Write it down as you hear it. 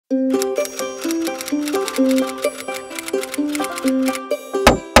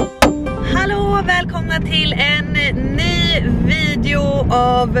Hallå, välkomna till en ny video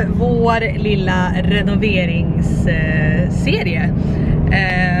av vår lilla renoveringsserie.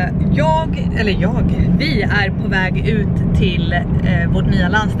 Vi är på väg ut till vårt nya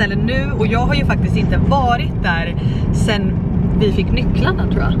landställe nu, och jag har ju faktiskt inte varit där sen vi fick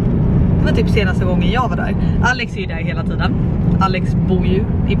nycklarna, tror jag. Det var typ senaste gången jag var där. Alex är ju där hela tiden. Alex bor ju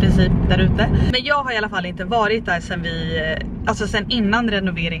i princip där ute. Men jag har i alla fall inte varit där sen sen innan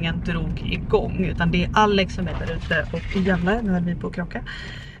renoveringen drog igång. Utan det är Alex som är där ute. Och jävlar, nu är vi på att krocka.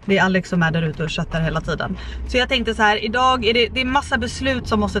 Det är Alex som är där ute och köttar hela tiden. Så jag tänkte så här, idag är det är massa beslut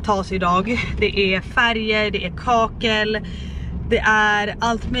som måste tas idag. Det är färger, det är kakel, det är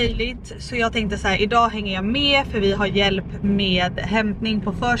allt möjligt. Så jag tänkte så här, idag hänger jag med, för vi har hjälp med hämtning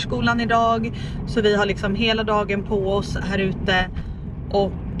på förskolan idag. Så vi har liksom hela dagen på oss här ute.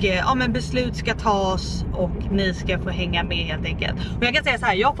 Och men beslut ska tas och ni ska få hänga med helt enkelt. Och jag kan säga så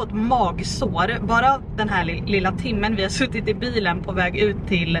här, jag har fått magsår bara den här lilla timmen vi har suttit i bilen på väg ut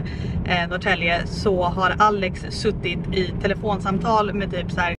till Norrtälje. Så har Alex suttit i telefonsamtal med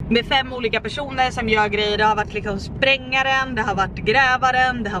typ så här, med 5 olika personer som gör grejer. Det har varit liksom sprängaren, det har varit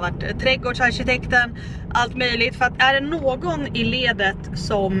grävaren, det har varit trädgårdsarkitekten, allt möjligt. För att är det någon i ledet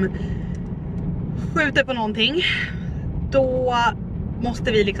som skjuter på någonting, då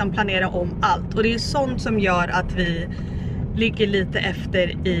måste vi liksom planera om allt. Och det är sånt som gör att vi ligger lite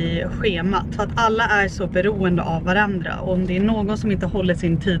efter i schemat. För att alla är så beroende av varandra. Och om det är någon som inte håller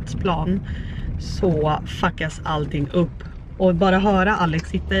sin tidsplan, så fuckas allting upp. Och bara höra Alex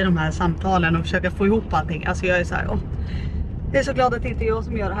sitta i de här samtalen och försöka få ihop allting. Alltså jag är så här, jag är så glad att det inte är jag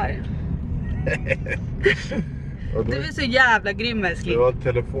som gör det här. Du är så jävla grym, älskling. Det var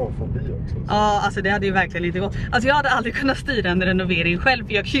telefonfobi också. Ja, alltså det hade ju verkligen inte gått. Alltså jag hade aldrig kunnat styra en renovering själv,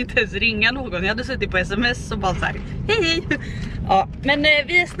 för jag kan ju inte ens ringa någon. Jag hade suttit på sms och bara så här, hej. Ja, men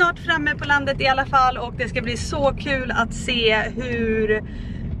vi är snart framme på landet i alla fall. Och det ska bli så kul att se hur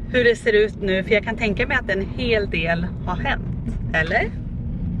det ser ut nu. För jag kan tänka mig att en hel del har hänt. Eller?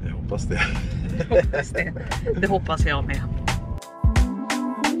 Jag hoppas det. Jag hoppas det. Det hoppas jag med.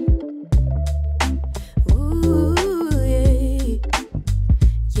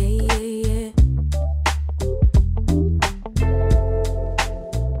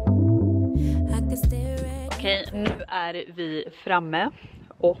 Okej, nu är vi framme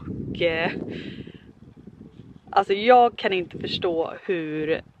och alltså jag kan inte förstå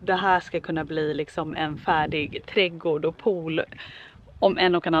hur det här ska kunna bli liksom en färdig trädgård och pool om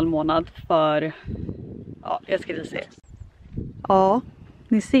 1,5 månad. För jag ska visa er. Ja,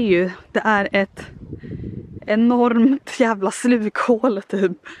 ni ser ju, det är ett enormt jävla slukhål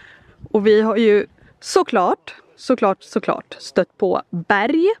typ. Och vi har ju såklart stött på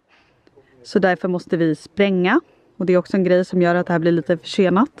berg. Så därför måste vi spränga. Och det är också en grej som gör att det här blir lite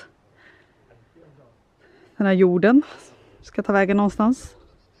försenat. Den här jorden ska ta vägen någonstans.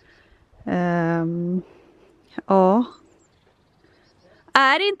 Ja.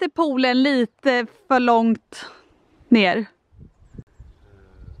 Är inte poolen lite för långt ner?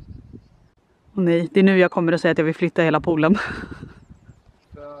 Åh nej, det är nu jag kommer att säga att jag vill flytta hela poolen.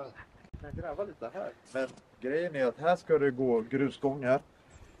 Jag kan gräva lite här. Men grejen är att här ska det gå grusgångar.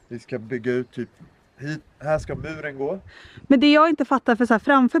 Vi ska bygga ut typ hit. Här ska muren gå. Men det jag inte fattar, för så här,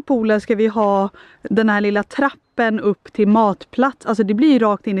 framför poolen ska vi ha den här lilla trappen upp till matplats. Alltså det blir ju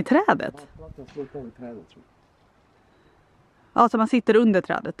rakt in i trädet. Matplatsen slår på i trädet, tror jag. Ja, så man sitter under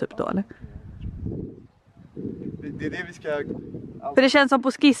trädet typ då, eller? Det är det vi ska... För det känns som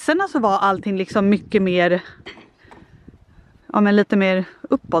på skisserna så var allting liksom mycket mer... Ja, men lite mer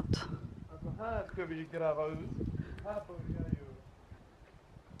uppåt. Alltså här ska vi gräva ut. Här börjar ju...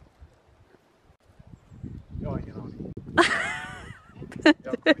 Jag har ingen aning.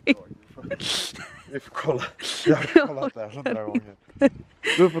 Vi får kolla. Jag har kollat det här 100 gånger.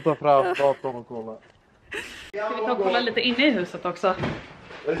 Du får ta fram datorn och kolla. Ska vi ta och kolla lite inne i huset också?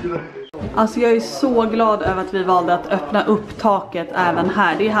 Alltså jag är så glad över att vi valde att öppna upp taket även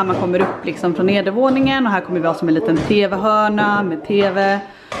här. Det är här man kommer upp liksom från nedervåningen. Och här kommer vi ha som en liten tv-hörna med tv.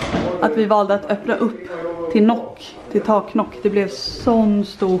 Att vi valde att öppna upp till taknock. Det blev sån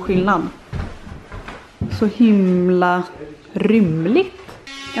stor skillnad. Så himla rymligt.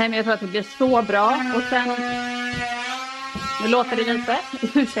 Nej, men jag tror att det blir så bra. Och sen... Nu låter det lite.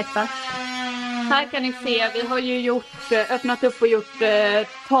 Ursäkta. Här kan ni se, vi har ju öppnat upp och gjort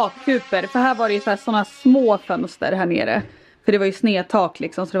takkuper. För här var det ju sådana små fönster här nere. För det var ju snedtak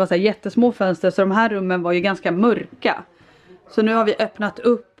liksom, så det var så här jättesmå fönster. Så de här rummen var ju ganska mörka. Så nu har vi öppnat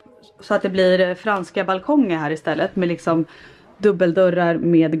upp så att det blir franska balkonger här istället. Med liksom dubbeldörrar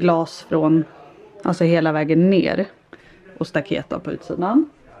med glas från Alltså hela vägen ner. Och staket då på utsidan.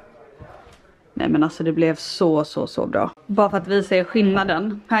 Nej men alltså det blev så bra. Bara för att visa er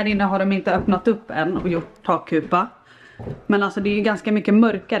skillnaden. Här inne har de inte öppnat upp än och gjort takkupa. Men alltså det är ju ganska mycket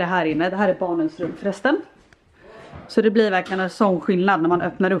mörkare här inne. Det här är barnens rum förresten. Så det blir verkligen en sån skillnad när man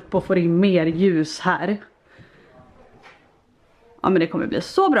öppnar upp och får in mer ljus här. Ja men det kommer bli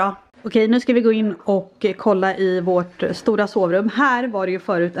så bra. Okej, nu ska vi gå in och kolla i vårt stora sovrum. Här var det ju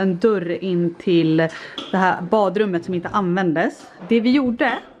förut en dörr in till det här badrummet som inte användes. Det vi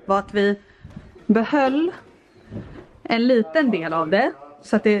gjorde var att vi behöll en liten del av det.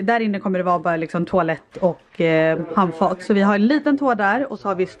 Så att där inne kommer det vara bara liksom toalett och handfat. Så vi har en liten tå där och så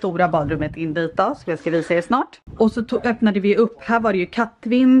har vi stora badrummet in dit då, så jag ska visa er snart. Och så öppnade vi upp, här var det ju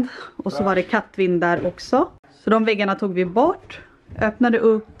kattvind och så var det kattvind där också. Så de väggarna tog vi bort, öppnade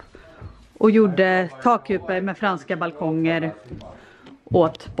upp och gjorde takkupor med franska balkonger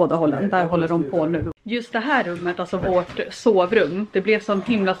åt båda hållen. Där håller de på nu. Just det här rummet, alltså vårt sovrum, det blev sån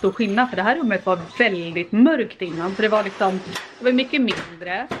himla stor skillnad. För det här rummet var väldigt mörkt innan. Så det var liksom, det var mycket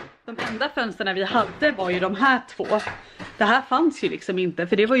mindre. De enda fönsterna vi hade var ju de här två. Det här fanns ju liksom inte,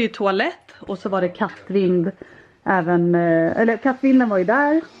 för det var ju toalett. Och så var det kattvind även, eller kattvinden var ju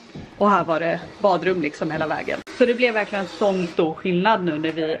där. Och här var det badrum liksom hela vägen. Så det blev verkligen sån stor skillnad nu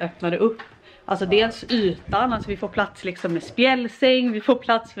när vi öppnade upp. Alltså dels ytan, alltså vi får plats liksom med spjälsäng, vi får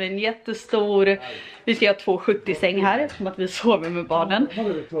plats med en jättestor, vi ska ha 270-säng här eftersom att vi sover med barnen.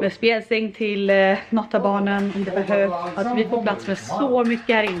 Med spjälsäng till något av barnen om det behövs. Alltså vi får plats med så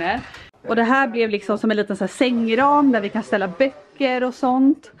mycket här inne. Och det här blev liksom som en liten så här sängram där vi kan ställa böcker och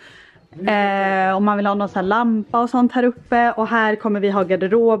sånt. Om man vill ha någon sån här lampa och sånt här uppe. Och här kommer vi ha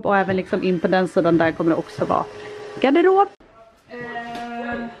garderob och även liksom in på den sidan där kommer det också vara garderob.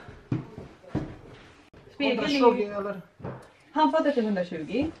 Handfatet är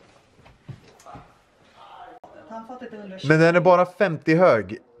 120. Handfatet är 120. Men den är bara 50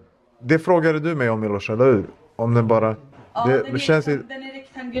 hög. Det frågade du mig om, Milos, eller hur? Om den bara... Ja, det, den, känns liksom, den är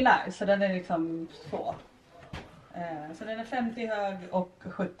rektangulär så den är liksom så. Så den är 50 hög och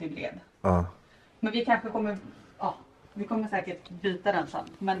 70 bred. Ja. Men vi kanske kommer... Ja, vi kommer säkert byta den sen.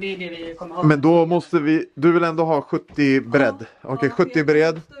 Men det är det vi kommer ha. Men då måste vi... Du vill ändå ha 70 bredd. Ja, Okej, 70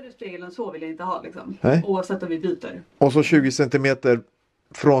 bred. Större spegel än så vill jag inte ha liksom. Nej. Oavsett om vi byter. Och så 20 centimeter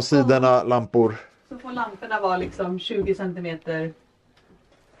från sidorna lampor. Så får lamporna vara liksom 20 centimeter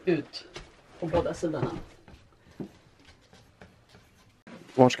ut på båda sidorna.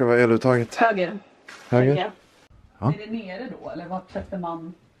 Var ska vi ha eluttaget? Höger. Höger? Ja. Är det nere då eller vart sätter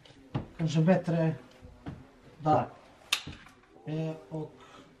man? Kanske bättre där. Och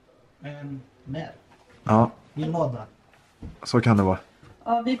ner. Ja, I låda. så kan det vara.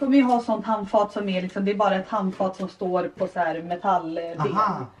 Ja, vi kommer ju ha sånt handfat som är liksom, det är bara ett handfat som står på så här metallben.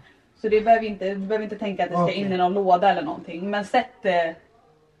 Så det behöver inte tänka att det ska in i någon låda eller någonting. Men sätt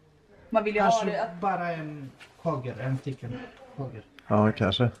man vill ju Kanske ha det. bara en höger, en ticken höger. Ja,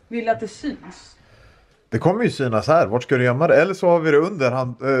 kanske. Vill att det syns. Det kommer ju synas här. Vart ska du gömma det? Eller så har vi det under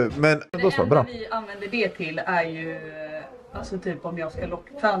hand. Men då så, bra. Det vi använder det till är ju alltså typ om jag ska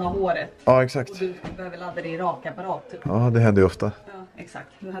träna håret. Ja, exakt. Och du behöver ladda det i rakapparat typ. Ja, det händer ju ofta. Ja, exakt.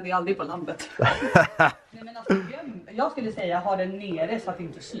 Det hade jag aldrig på lampet. Nej, men alltså, jag skulle säga ha den nere så att det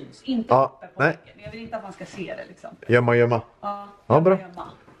inte syns. Inte uppe på väggen. Jag vill inte att man ska se det liksom. Gömma. Ja, bra.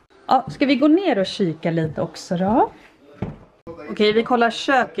 Ja, ska vi gå ner och kika lite också då? Okej, vi kollar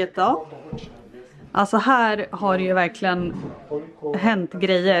köket då. Alltså här har det ju verkligen hänt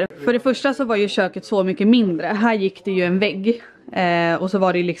grejer. För det första så var ju köket så mycket mindre. Här gick det ju en vägg. Och så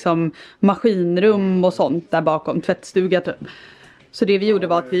var det liksom maskinrum och sånt där bakom. Tvättstuga typ. Så det vi gjorde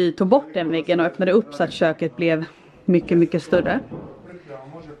var att vi tog bort den väggen och öppnade upp så att köket blev mycket, mycket större.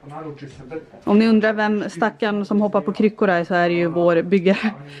 Om ni undrar vem stackaren som hoppar på kryckor där så är det ju vår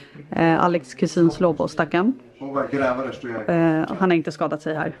byggare. Alex kusins Lobo, stackaren. Han har inte skadat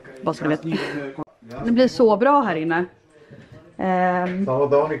sig här, bara så du vet. Det blir så bra här inne.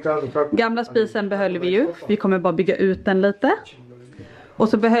 Gamla spisen behöll vi ju. Vi kommer bara bygga ut den lite. Och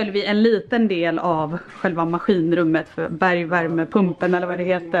så behöll vi en liten del av själva maskinrummet för bergvärmepumpen eller vad det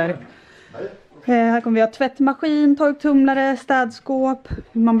heter. Här kommer vi ha tvättmaskin, torktumlare, städskåp.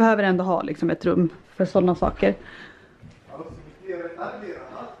 Man behöver ändå ha liksom ett rum för sådana saker.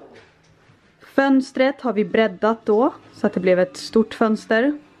 Fönstret har vi breddat då så att det blev ett stort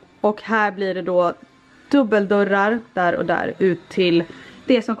fönster. Och här blir det då dubbeldörrar där och där ut till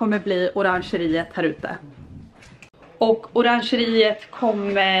det som kommer bli orangeriet här ute. Och orangeriet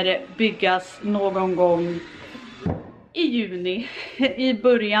kommer byggas någon gång i juni, i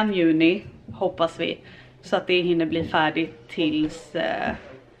början juni hoppas vi. Så att det hinner bli färdigt tills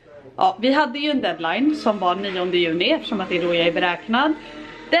Ja, vi hade ju en deadline som var 9 juni eftersom att det är då jag är beräknad.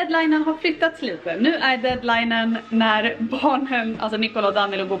 Deadlinen har flyttats lite. Nu är deadlinen när barnen, alltså Nicola och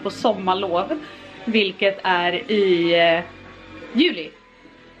Daniel, går på sommarlov. Vilket är i juli.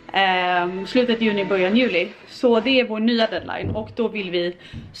 Slutet juni, början juli. Så det är vår nya deadline. Och då vill vi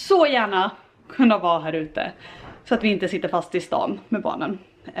så gärna kunna vara här ute. Så att vi inte sitter fast i stan med barnen.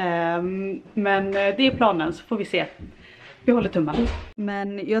 Men det är planen, så får vi se. Vi håller tummarna.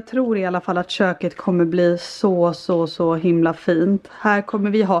 Men jag tror i alla fall att köket kommer bli så himla fint. Här kommer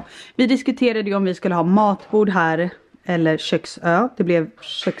vi ha, vi diskuterade ju om vi skulle ha matbord här eller köksö. Det blev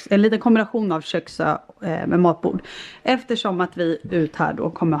en liten kombination av köksö med matbord. Eftersom att vi ut här då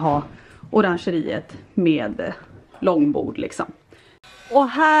kommer ha orangeriet med långbord liksom. Och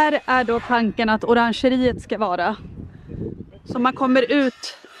här är då tanken att orangeriet ska vara. Så man kommer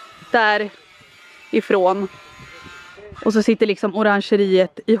ut där ifrån. Och så sitter liksom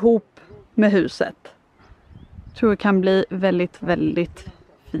orangeriet ihop med huset. Tror det kan bli väldigt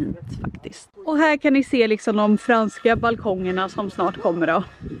fint faktiskt. Och här kan ni se liksom de franska balkongerna som snart kommer då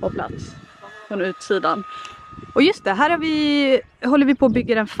på plats. Från utsidan. Och just det, här håller vi på att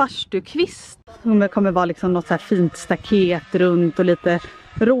bygga en farstukvist. Som kommer vara liksom något så här fint staket runt och lite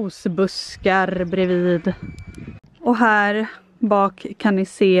rosbuskar bredvid. Och här bak kan ni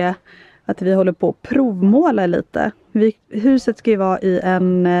se att vi håller på att provmåla lite. Huset ska ju vara i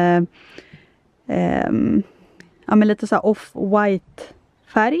en ja, men lite så här off-white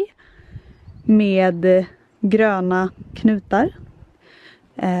färg med gröna knutar.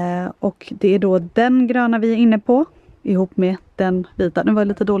 Och det är då den gröna vi är inne på ihop med den vita. Nu var det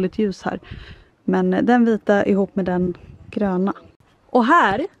lite dåligt ljus här. Men den vita ihop med den gröna. Och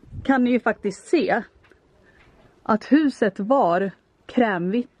här kan ni ju faktiskt se att huset var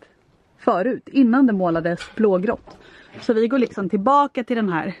krämvitt förut, innan det målades blågrått. Så vi går liksom tillbaka till den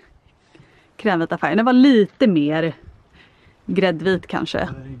här krämvita färgen. Den var lite mer gräddvit kanske.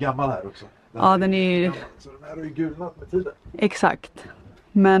 Den är gammal här också. Den är ju... Så den här har ju gulnat med tiden. Exakt.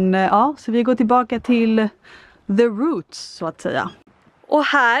 Men ja, så vi går tillbaka till the roots så att säga. Och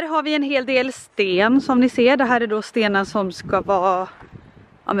här har vi en hel del sten som ni ser. Det här är då stenen som ska vara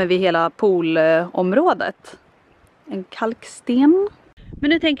vid hela poolområdet. En kalksten. Men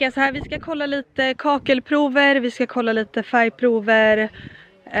nu tänker jag så här, vi ska kolla lite kakelprover, vi ska kolla lite färgprover,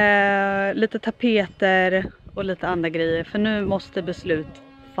 lite tapeter och lite andra grejer. För nu måste beslut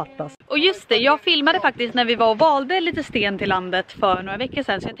fattas. Och just det, jag filmade faktiskt när vi var och valde lite sten till landet för några veckor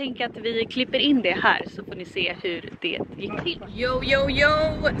sedan. Så jag tänker att vi klipper in det här så får ni se hur det gick till. Yo!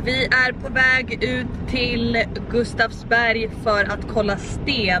 Vi är på väg ut till Gustavsberg för att kolla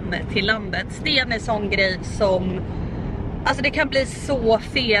sten till landet. Sten är sån grej som... Alltså det kan bli så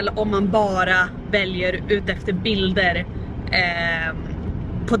fel om man bara väljer ut efter bilder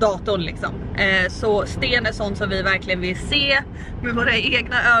på datorn liksom. Så sten är sånt som vi verkligen vill se med våra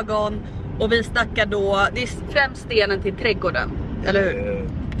egna ögon. Och vi stackar då, det är främst stenen till trädgården, eller hur?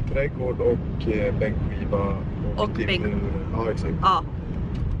 Trädgård och bänkskiva och bänk. Ja, exakt. Ja.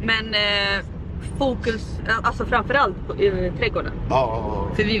 Men fokus, alltså framförallt på trädgården.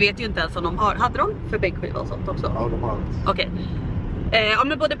 Ja. För vi vet ju inte ens om de hade de för bänkskiva och sånt också? Ja, de har. Okej.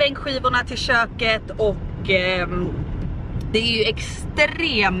 Men både bänkskivorna till köket och det är ju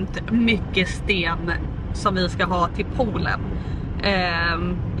extremt mycket sten som vi ska ha till poolen.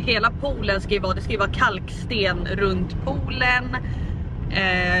 Hela poolen ska ju vara kalksten runt poolen,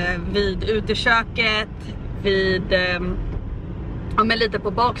 vid uteköket, vid men lite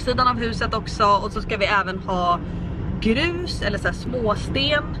på baksidan av huset också. Och så ska vi även ha grus eller så här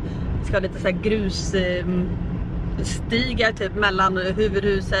småsten. Vi ska ha lite så här grusstigar typ mellan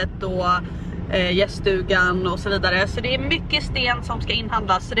huvudhuset och gäststugan och så vidare. Så det är mycket sten som ska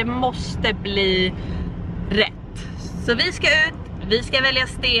inhandlas, så det måste bli rätt. Så vi ska ut, vi ska välja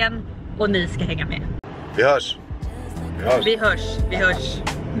sten och ni ska hänga med. Vi hörs. Vi hörs.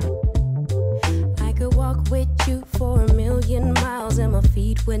 I could walk with you for a million miles and my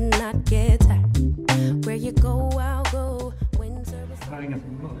feet would not get tired. Where you go, I'll go. Det här är ganska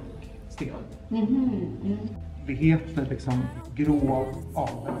mörk sten. Det heter liksom grå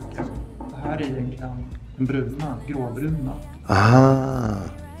avel. Det här är egentligen en gråbruna.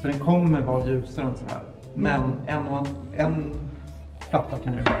 Så den kommer vara ljusare än så här. Men en platta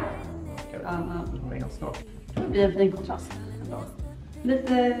kan ju vara enstaka. Det blir en fin kontrast.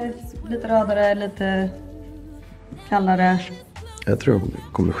 Lite rödare, lite kallare. Jag tror det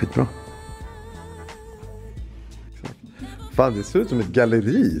kommer bli skitbra. Fan, det ser ut som ett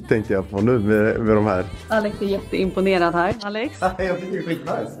galleri, tänkte jag på nu med de här. Alex är jätteimponerad här. Alex? Jag tycker det är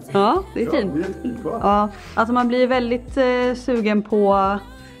skitnice. Ja, det är fint. Ja, alltså man blir väldigt sugen på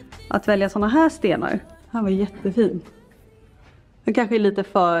att välja såna här stenar. Han var jättefin. Den kanske är lite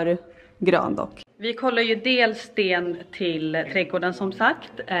för grön dock. Vi kollar ju dels sten till trädgården som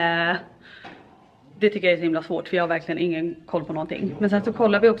sagt. Det tycker jag är så himla svårt för jag har verkligen ingen koll på någonting. Men sen så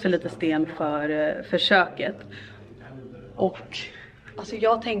kollar vi också lite sten för köket. Och alltså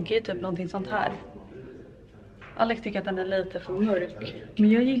jag tänker ju typ någonting sånt här. Alex tycker att den är lite för mörk.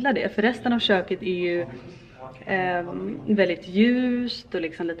 Men jag gillar det för resten av köket är ju väldigt ljust och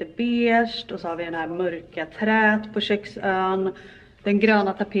liksom lite beige. Och så har vi den här mörka träet på köksön. Den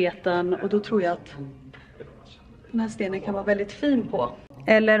gröna tapeten. Och då tror jag att den här stenen kan vara väldigt fin på.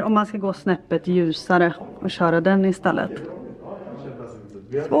 Eller om man ska gå snäppet ljusare och köra den istället.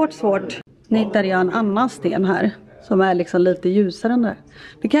 Svårt. Nu hittade jag en annan sten här. Som är liksom lite ljusare än det.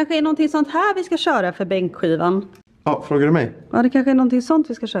 Det kanske är någonting sånt här vi ska köra för bänkskivan. Ja, frågar du mig? Ja, det kanske är någonting sånt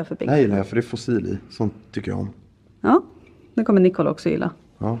vi ska köra för bänkskivan. Jag gillar för det är fossil i. Sånt tycker jag om. Ja, det kommer Nicole också gilla.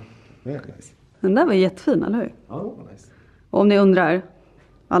 Ja, det är nice. Den där var jättefin, eller hur? Ja, det var nice. Och om ni undrar,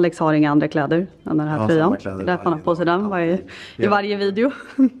 Alex har inga andra kläder än den här tröjan. Samma kläder. Därför han har på sig den i varje video.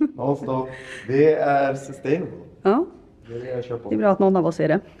 Ja, stopp. Det är sustainable. Ja. Det är bra att någon av oss är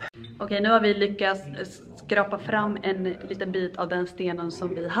det. Okej, nu har vi lyckats skrapa fram en liten bit av den stenen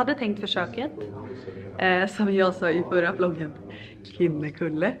som vi hade tänkt för köket. Som jag sa i förra vloggen.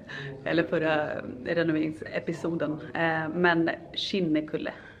 Kinnekulle. Eller förra renoveringsepisoden. Men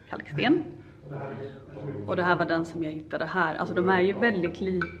Kinnekulle kalksten. Och det här var den som jag hittade här. Alltså de är ju väldigt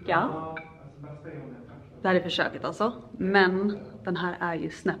lika. Det här är för köket alltså. Men den här är ju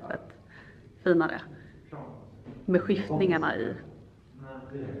snäppet finare. Med skiftningarna i.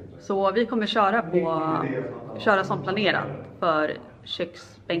 Så vi kommer köra som planerat för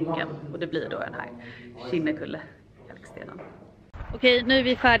köksbänken. Och det blir då den här Kinnekulle kalkstenen. Okej, nu är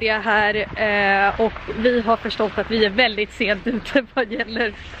vi färdiga här och vi har förstått att vi är väldigt sent ute vad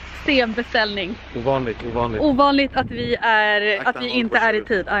gäller stenbeställning. Ovanligt att vi inte är i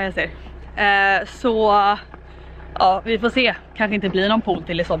tid. Ja, jag ser. Så ja, vi får se. Kanske inte blir någon pool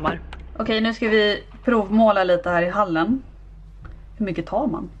till i sommar. Okej, nu ska vi provmåla lite här i hallen. Hur mycket tar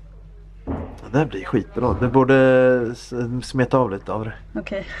man? Det här blir skitbra. Det borde smeta av lite av det.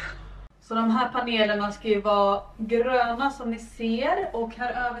 Okej. Så de här panelerna ska ju vara gröna som ni ser. Och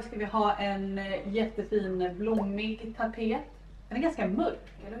här över ska vi ha en jättefin blommig tapet. Den är ganska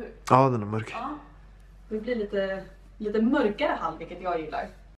mörk, eller hur? Ja, den är mörk. Ja. Det blir lite mörkare hall, vilket jag gillar.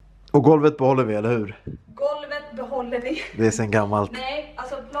 Och golvet behåller vi, eller hur? Golvet behåller vi. Det är sen gammalt. Nej,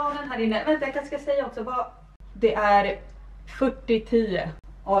 alltså planen här inne. Vänta, jag ska säga också vad det är 40-10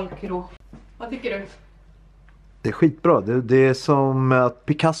 alkro. Vad tycker du? Det är skitbra. Det är som att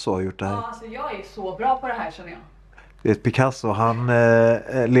Picasso har gjort det här. Ja, alltså jag är så bra på det här känner jag. Det är Picasso. Han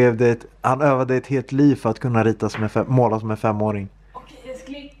övade ett helt liv för att kunna måla som en 5-åring. Okej,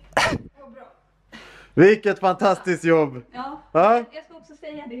 älskling. Vad bra. Vilket fantastiskt jobb! Ja, ja, jag ska också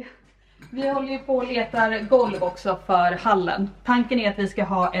säga det. Vi håller ju på och letar golv också för hallen. Tanken är att vi ska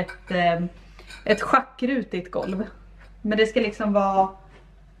ha ett schackrutigt golv. Men det ska liksom vara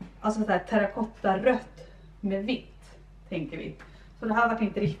alltså så här terrakotta rött med vitt, tänker vi. Så det här var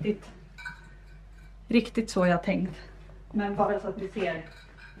inte riktigt så jag tänkt. Men bara så att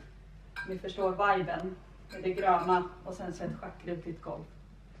ni förstår viben med det gröna och sen så ett schackrutigt golv.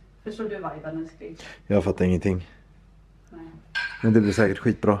 Förstår du viben, älskling? Jag fattar ingenting. Nej. Men det blir säkert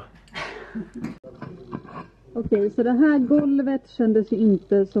skitbra. Okej, så det här golvet kändes ju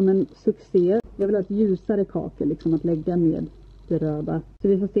inte som en succé. Jag vill ha ett ljusare kakel, liksom att lägga med det röda. Så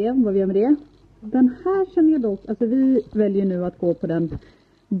vi får se vad vi gör med det. Den här känner jag dock, alltså vi väljer nu att gå på den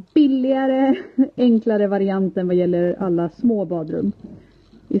billigare, enklare varianten vad gäller alla små badrum.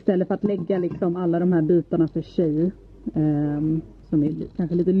 Istället för att lägga liksom alla de här bitarna för sig, som är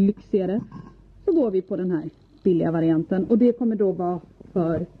kanske lite lyxigare, så går vi på den här billiga varianten. Och det kommer då vara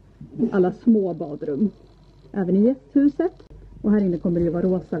för alla små badrum. Även i gästhuset. Och här inne kommer det vara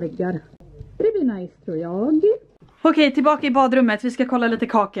rosa väggar. Det blir nice tror jag. Okej, tillbaka i badrummet. Vi ska kolla lite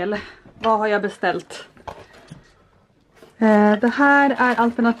kakel. Vad har jag beställt? Det här är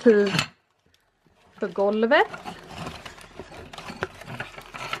alternativ för golvet.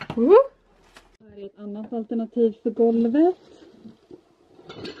 Här är ett annat alternativ för golvet.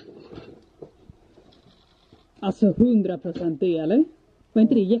 Alltså 100% det, eller? Var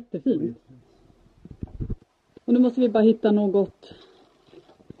inte det jättefint? Och nu måste vi bara hitta något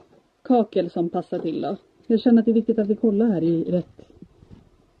kakel som passar till då. Jag känner att det är viktigt att vi kollar här i rätt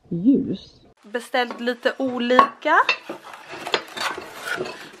ljus. Beställt lite olika.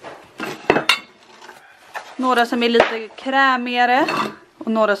 Några som är lite krämigare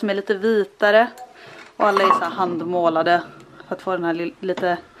och några som är lite vitare. Och alla är så här handmålade för att få den här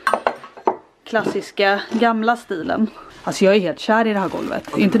lite klassiska gamla stilen. Alltså jag är helt kär i det här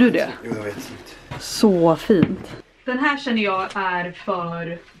golvet. Är inte du det? Jo, jag vet. Så fint. Den här känner jag är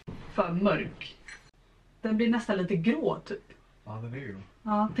för mörk. Den blir nästan lite grå typ. Ja, den är ju.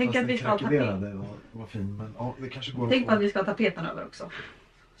 Ja, tänk att vi ska ha tapeten. Var fin, men ja, det kanske går. Tänk på att vi ska ha tapeten över också.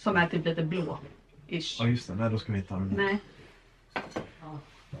 Som är typ lite blå-ish. Ja, just det. Nej, då ska vi inte ha den. Nej.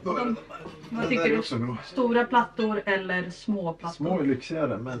 Vad tycker du? Stora plattor eller små plattor? Små är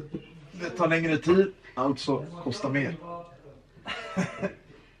lyxigare, men det tar längre tid, alltså kostar mer.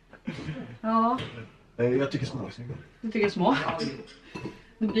 Ja. Jag tycker små är snygga. Du tycker små?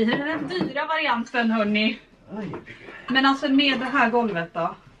 Det blir den dyra varianten, hörni. Men alltså med det här golvet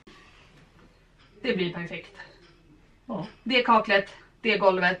då. Det blir perfekt. Ja. Det kaklet, det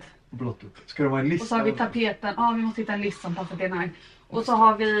golvet. Blått upp. Ska det vara en lista? Och så har vi tapeten. Ja, vi måste hitta en list som passar till den här. Och så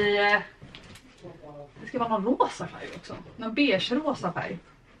har vi... Det ska vara någon rosa färg också. Någon beige-rosa färg.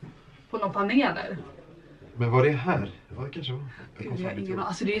 På några paneler. Men vad är det här? Vad kanske var?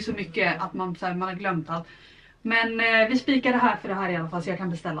 Alltså det är så mycket att man har glömt allt. Men vi spikar det här för det här i alla fall så jag kan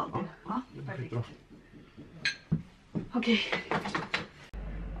beställa allt. Ja, perfekt. Okej.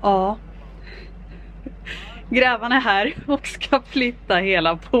 Ja. Grävarna är här och ska flytta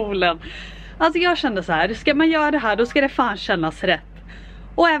hela poolen. Alltså jag kände så här, ska man göra det här då ska det fan kännas rätt.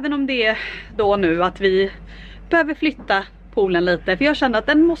 Och även om det är då nu att vi behöver flytta poolen lite. För jag kände att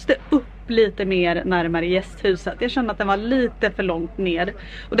den måste upp lite mer närmare gästhuset. Jag kände att den var lite för långt ner.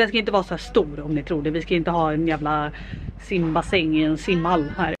 Och den ska inte vara så här stor om ni tror det. Vi ska inte ha en jävla simbassäng i en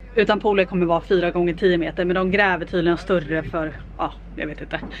simhall här. Utan poolen kommer vara 4 gånger 10 meter. Men de gräver tydligen större för, ja, jag vet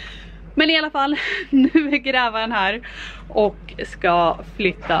inte. Men i alla fall, nu är grävaren här och ska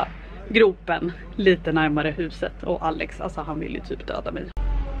flytta gropen lite närmare huset. Och Alex, alltså han vill ju typ döda mig.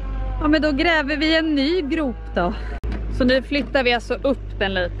 Ja, men då gräver vi en ny grop då. Så nu flyttar vi alltså upp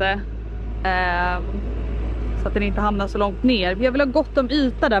den lite. Så att den inte hamnar så långt ner. Vi vill ha gott om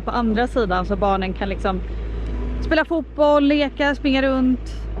yta där på andra sidan så barnen kan liksom spela fotboll, leka, springa runt.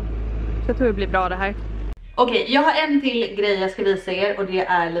 Så jag tror det blir bra det här. Okej, jag har en till grej jag ska visa er och det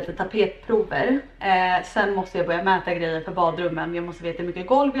är lite tapetprover. Sen måste jag börja mäta grejer för badrummen. Jag måste veta hur mycket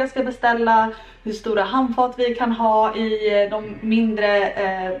golv jag ska beställa, hur stora handfat vi kan ha i de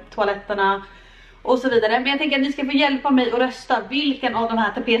mindre toaletterna och så vidare. Men jag tänker att ni ska få hjälpa mig att rösta vilken av de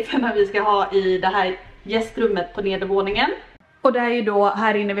här tapeterna vi ska ha i det här gästrummet på nedervåningen. Och det är ju då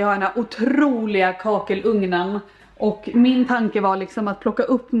här inne vi har den här otroliga kakelugnen. Och min tanke var liksom att plocka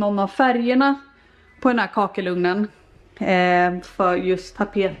upp någon av färgerna på den här kakelugnen för just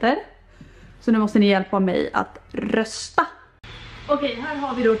tapeter. Så nu måste ni hjälpa mig att rösta. Okej, här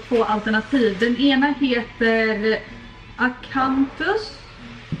har vi då 2 alternativ. Den ena heter Acanthus.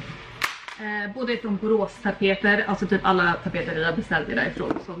 Både från Borås tapeter, alltså typ alla tapeter vi har beställt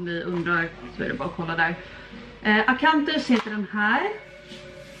därifrån. Så om ni undrar så är det bara att kolla där. Acanthus heter den här.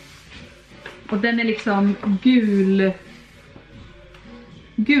 Och den är liksom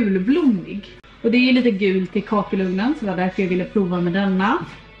gulblommig. Och det är lite gult i kakelugnen så det var därför jag ville prova med denna.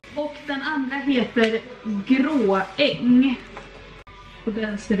 Och den andra heter Gråäng. Och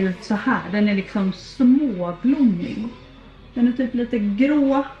den ser ut så här. Den är liksom småblommig. Den är typ lite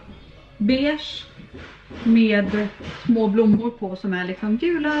grå, beige med små blommor på som är liksom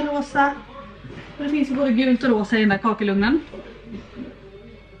gula, rosa. Och det finns ju både gult och rosa i den här kakelugnen.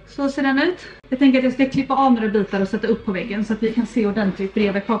 Så ser den ut. Jag tänker att jag ska klippa av några bitar och sätta upp på väggen så att vi kan se ordentligt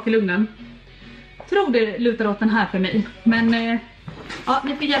bredvid kakelugnen. Jag tror det lutar åt den här för mig. Men ja,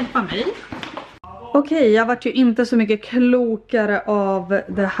 ni får hjälpa mig. Okej, jag vart ju inte så mycket klokare av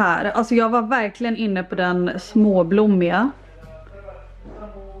det här. Alltså jag var verkligen inne på den småblommiga.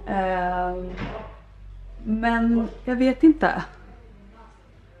 Men jag vet inte.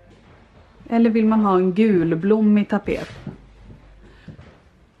 Eller vill man ha en gulblommig tapet?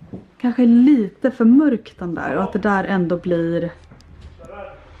 Kanske lite för mörkt den där och att det där ändå blir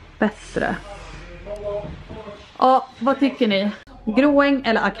bättre. Ja, vad tycker ni? Gråäng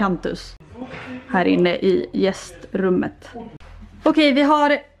eller Acanthus? Här inne i gästrummet. Okej, vi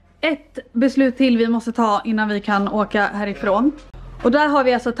har ett beslut till vi måste ta innan vi kan åka härifrån. Och där har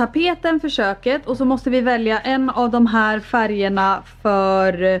vi alltså tapeten för köket och så måste vi välja en av de här färgerna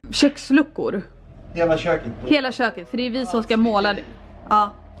för köksluckor. Hela köket? Hela köket, för det är vi som ska måla det.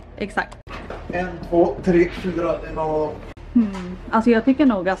 Ja, exakt. 1, 2, 3, 4, Alltså jag tycker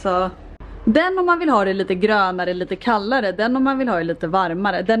nog alltså... Den om man vill ha det lite grönare, lite kallare. Den om man vill ha det lite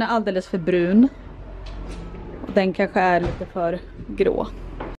varmare. Den är alldeles för brun. Och den kanske är lite för grå.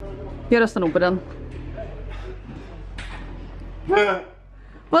 Jag röstar nog på den.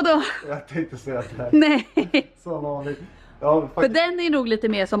 Vadå? Jag tänkte säga att det här Nej. så vanligt. Ja, För den är nog lite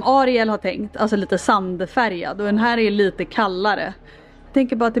mer som Ariel har tänkt. Alltså lite sandfärgad. Och den här är lite kallare. Jag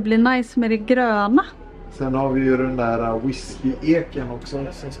tänker bara att det blir nice med det gröna. Sen har vi ju den där whisky-eken också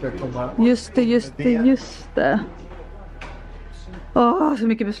som ska komma. Just det. Åh, så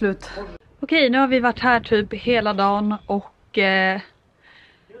mycket beslut. Okej, nu har vi varit här typ hela dagen. Och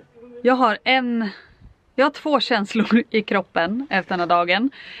jag har 2 känslor i kroppen efter den här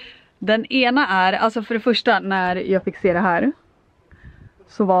dagen. Den ena är, alltså för det första när jag fick se det här.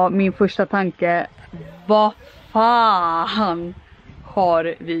 Så var min första tanke, vad fan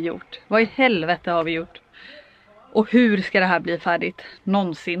har vi gjort? Vad i helvete har vi gjort? Och hur ska det här bli färdigt?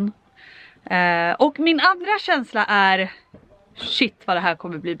 Någonsin. Och min andra känsla är, shit vad det här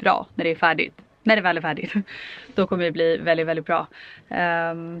kommer bli bra när det är färdigt. När det väl är färdigt. Då kommer det bli väldigt, väldigt bra.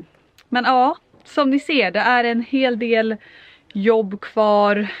 Men ja, som ni ser, det är en hel del jobb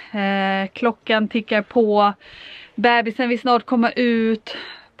kvar. Klockan tickar på. Bebisen vill snart komma ut.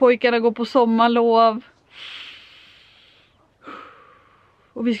 Pojkarna går på sommarlov.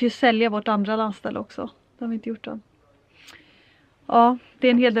 Och vi ska ju sälja vårt andra landställe också. Det har vi inte gjort än. Ja, det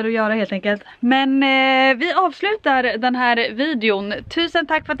är en hel del att göra helt enkelt. Men vi avslutar den här videon. Tusen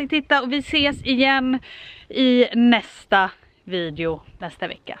tack för att ni tittade och vi ses igen i nästa video nästa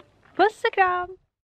vecka. Puss och kram!